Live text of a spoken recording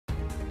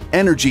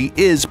Energy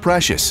is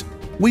precious.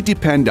 We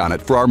depend on it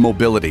for our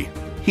mobility,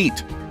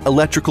 heat,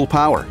 electrical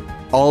power,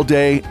 all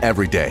day,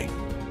 every day.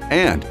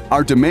 And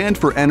our demand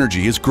for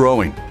energy is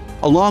growing,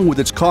 along with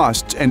its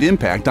costs and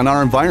impact on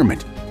our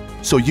environment.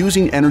 So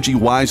using energy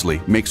wisely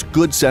makes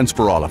good sense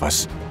for all of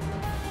us.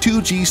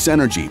 2G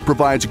CENERGY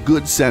provides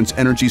good sense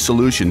energy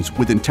solutions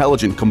with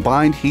intelligent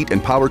combined heat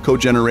and power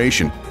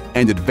cogeneration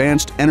and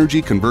advanced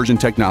energy conversion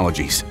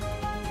technologies.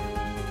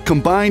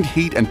 Combined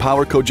heat and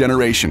power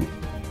cogeneration.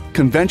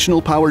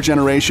 Conventional power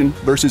generation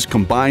versus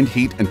combined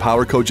heat and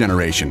power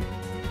cogeneration.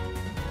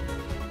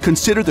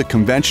 Consider the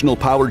conventional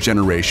power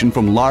generation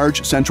from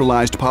large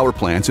centralized power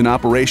plants in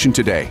operation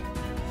today.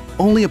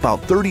 Only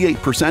about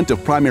 38%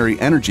 of primary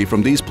energy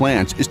from these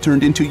plants is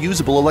turned into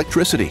usable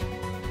electricity.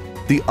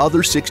 The other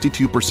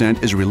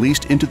 62% is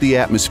released into the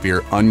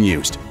atmosphere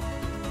unused.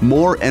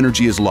 More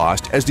energy is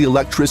lost as the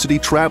electricity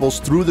travels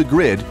through the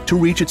grid to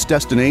reach its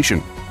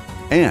destination.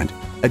 And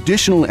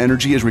additional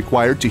energy is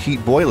required to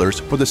heat boilers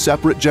for the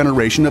separate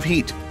generation of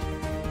heat.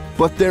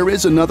 But there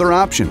is another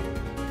option: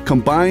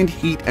 combined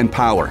heat and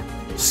power,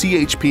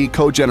 CHP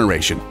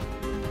Cogeneration.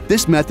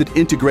 This method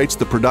integrates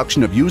the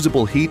production of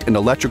usable heat and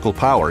electrical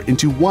power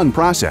into one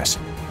process.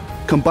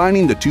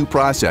 Combining the two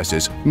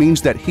processes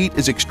means that heat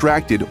is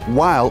extracted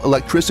while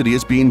electricity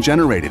is being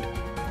generated,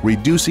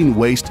 reducing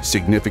waste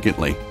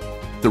significantly.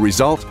 The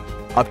result?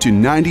 Up to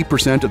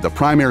 90% of the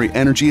primary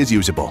energy is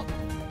usable.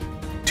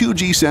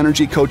 2G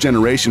CENERGY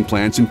cogeneration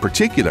plants in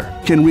particular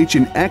can reach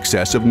in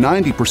excess of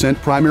 90%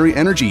 primary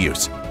energy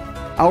use.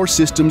 Our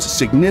systems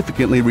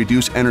significantly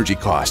reduce energy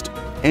cost,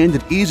 and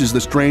it eases the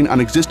strain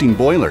on existing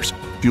boilers,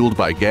 fueled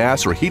by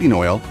gas or heating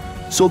oil,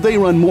 so they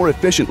run more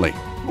efficiently,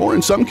 or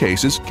in some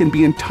cases can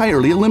be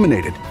entirely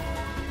eliminated.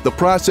 The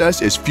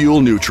process is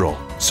fuel neutral,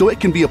 so it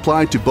can be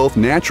applied to both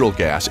natural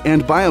gas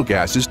and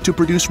biogases to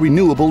produce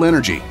renewable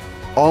energy,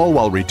 all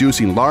while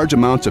reducing large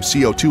amounts of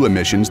CO2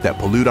 emissions that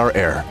pollute our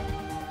air.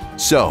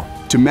 So,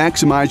 to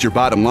maximize your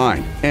bottom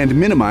line and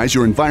minimize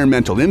your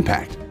environmental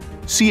impact,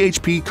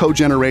 CHP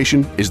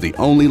Cogeneration is the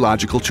only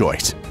logical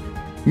choice.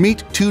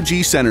 Meet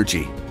 2G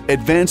CENERGY,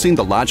 advancing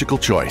the logical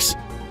choice.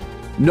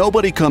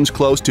 Nobody comes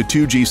close to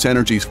 2G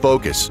CENERGY's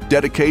focus,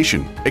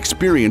 dedication,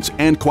 experience,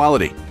 and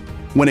quality.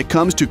 When it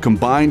comes to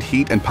combined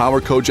heat and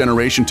power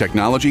cogeneration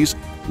technologies,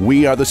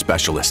 we are the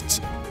specialists.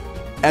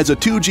 As a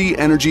 2G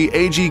Energy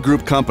AG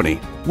Group company,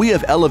 we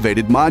have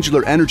elevated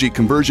modular energy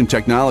conversion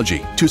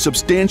technology to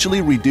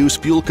substantially reduce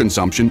fuel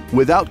consumption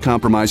without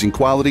compromising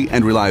quality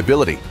and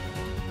reliability.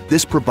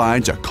 This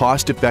provides a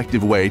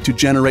cost-effective way to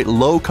generate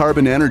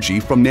low-carbon energy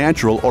from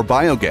natural or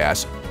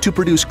biogas to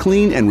produce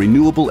clean and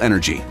renewable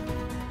energy.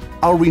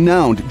 Our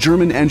renowned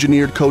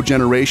German-engineered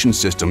cogeneration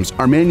systems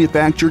are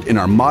manufactured in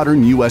our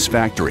modern U.S.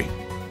 factory,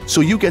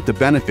 so you get the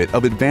benefit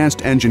of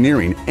advanced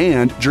engineering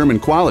and German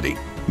quality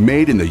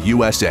made in the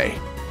USA.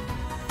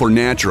 For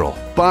natural,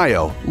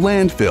 bio,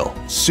 landfill,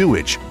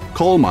 sewage,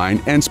 coal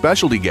mine, and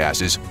specialty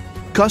gases,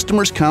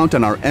 customers count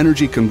on our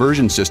energy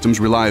conversion system's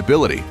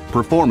reliability,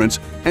 performance,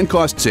 and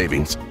cost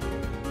savings.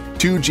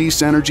 2G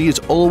CENERGY is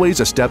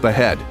always a step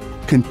ahead,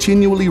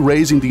 continually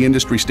raising the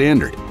industry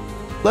standard.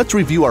 Let's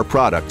review our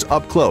products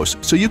up close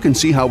so you can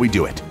see how we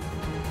do it.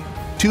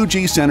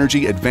 2G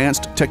CENERGY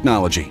Advanced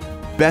Technology,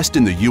 best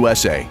in the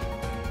USA.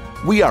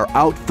 We are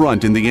out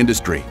front in the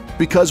industry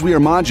because we are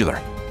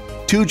modular.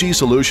 2G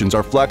solutions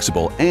are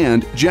flexible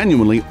and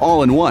genuinely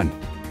all-in-one.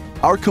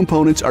 Our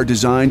components are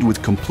designed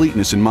with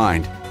completeness in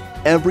mind.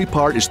 Every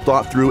part is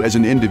thought through as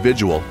an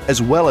individual,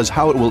 as well as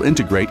how it will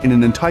integrate in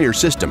an entire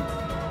system.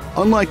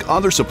 Unlike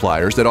other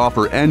suppliers that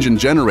offer engine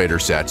generator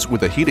sets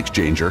with a heat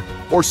exchanger,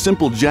 or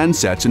simple gen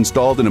sets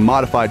installed in a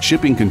modified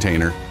shipping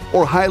container,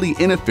 or highly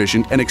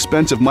inefficient and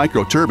expensive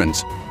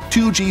microturbines,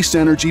 2G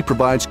CENERGY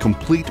provides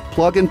complete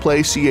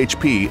plug-and-play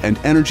CHP and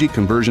energy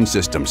conversion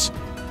systems.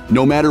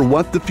 No matter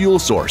what the fuel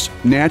source,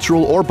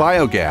 natural or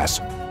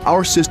biogas,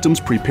 our systems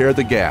prepare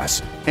the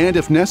gas and,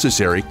 if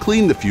necessary,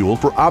 clean the fuel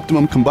for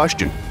optimum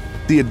combustion.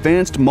 The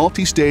advanced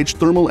multi-stage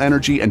thermal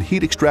energy and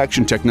heat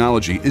extraction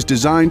technology is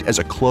designed as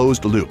a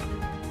closed loop.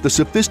 The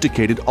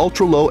sophisticated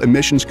ultra-low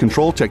emissions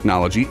control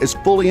technology is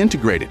fully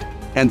integrated,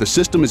 and the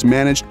system is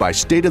managed by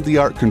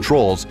state-of-the-art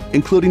controls,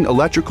 including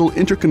electrical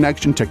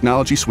interconnection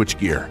technology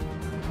switchgear.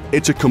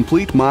 It's a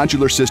complete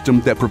modular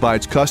system that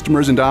provides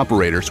customers and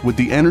operators with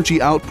the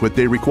energy output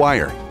they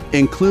require,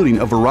 including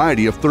a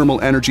variety of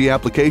thermal energy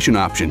application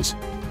options.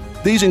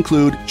 These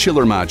include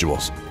chiller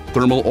modules,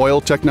 thermal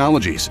oil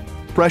technologies,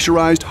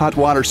 pressurized hot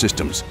water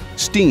systems,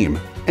 steam,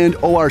 and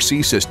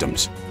ORC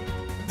systems.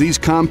 These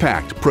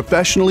compact,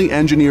 professionally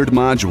engineered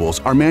modules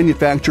are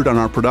manufactured on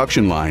our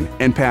production line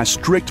and pass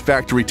strict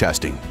factory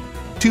testing.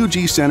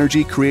 2G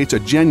CENERGY creates a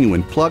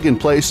genuine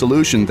plug-and-play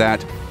solution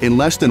that, in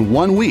less than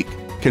 1 week,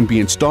 can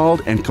be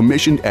installed and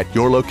commissioned at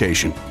your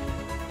location.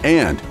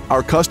 And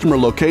our customer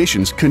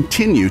locations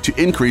continue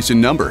to increase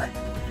in number.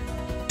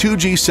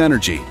 2G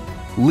CENERGY,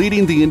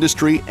 leading the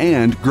industry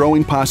and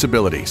growing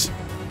possibilities.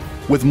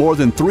 With more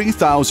than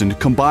 3,000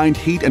 combined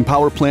heat and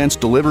power plants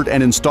delivered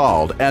and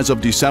installed as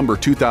of December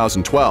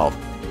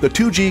 2012, The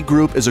 2G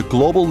Group is a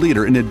global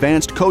leader in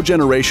advanced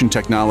cogeneration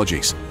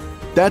technologies.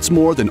 That's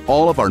more than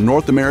all of our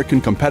North American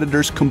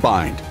competitors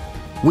combined.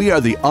 We are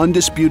the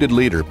undisputed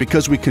leader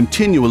because we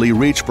continually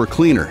reach for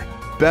cleaner,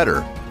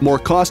 better, more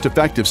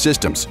cost-effective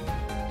systems.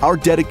 Our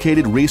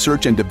dedicated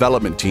research and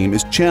development team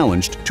is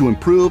challenged to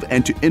improve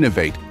and to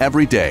innovate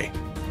every day.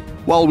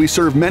 While we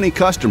serve many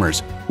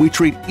customers, we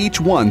treat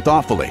each one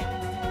thoughtfully.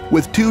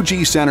 With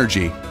 2G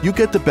CENERGY, you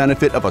get the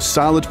benefit of a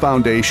solid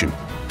foundation,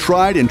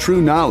 tried and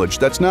true knowledge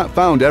that's not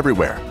found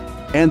everywhere,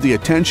 and the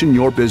attention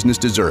your business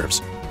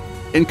deserves.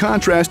 In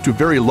contrast to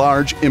very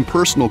large,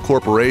 impersonal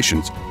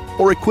corporations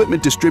or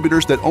equipment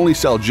distributors that only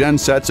sell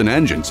gensets and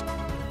engines,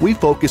 we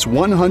focus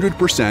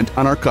 100%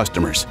 on our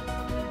customers.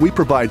 We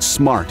provide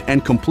smart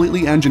and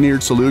completely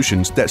engineered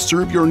solutions that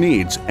serve your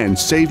needs and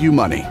save you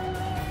money.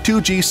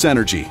 2G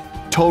CENERGY,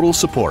 total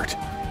support.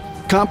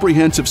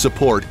 Comprehensive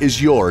support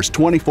is yours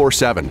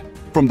 24/7.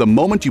 From the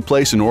moment you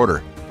place an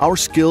order, our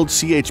skilled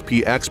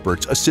CHP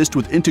experts assist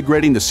with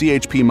integrating the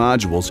CHP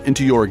modules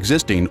into your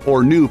existing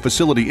or new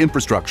facility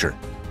infrastructure.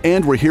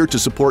 And we're here to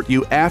support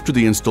you after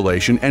the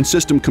installation and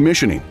system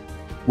commissioning.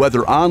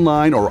 Whether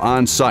online or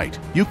on-site,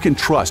 you can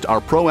trust our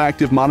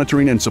proactive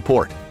monitoring and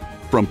support.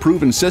 From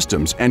proven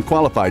systems and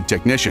qualified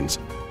technicians,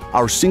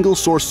 our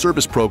single-source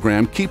service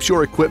program keeps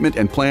your equipment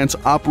and plants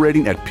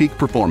operating at peak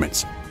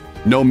performance.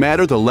 No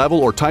matter the level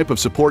or type of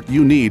support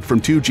you need from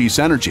 2G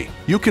CENERGY,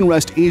 you can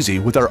rest easy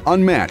with our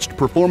unmatched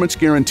performance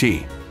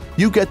guarantee.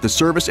 You get the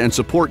service and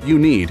support you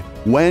need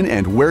when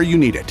and where you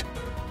need it.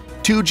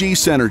 2G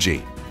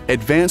CENERGY,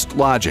 advanced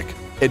logic,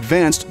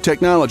 advanced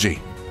technology,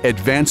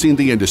 advancing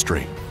the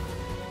industry.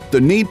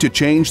 The need to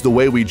change the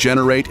way we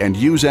generate and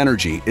use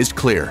energy is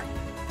clear.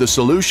 The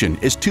solution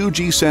is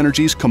 2G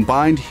CENERGY's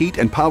combined heat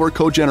and power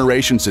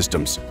cogeneration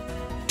systems.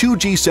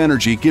 2G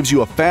CENERGY gives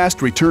you a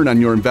fast return on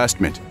your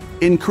investment,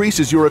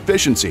 increases your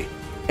efficiency,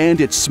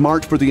 and it's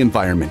smart for the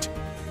environment.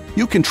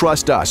 You can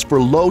trust us for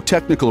low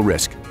technical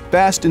risk,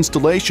 fast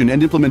installation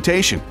and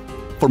implementation,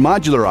 for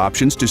modular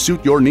options to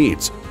suit your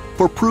needs,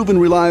 for proven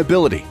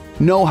reliability,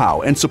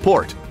 know-how, and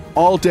support,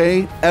 all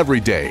day, every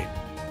day.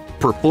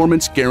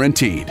 Performance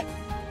guaranteed.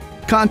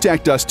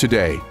 Contact us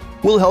today.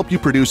 We'll help you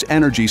produce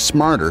energy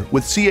smarter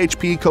with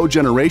CHP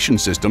cogeneration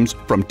systems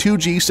from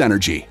 2G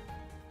CENERGY.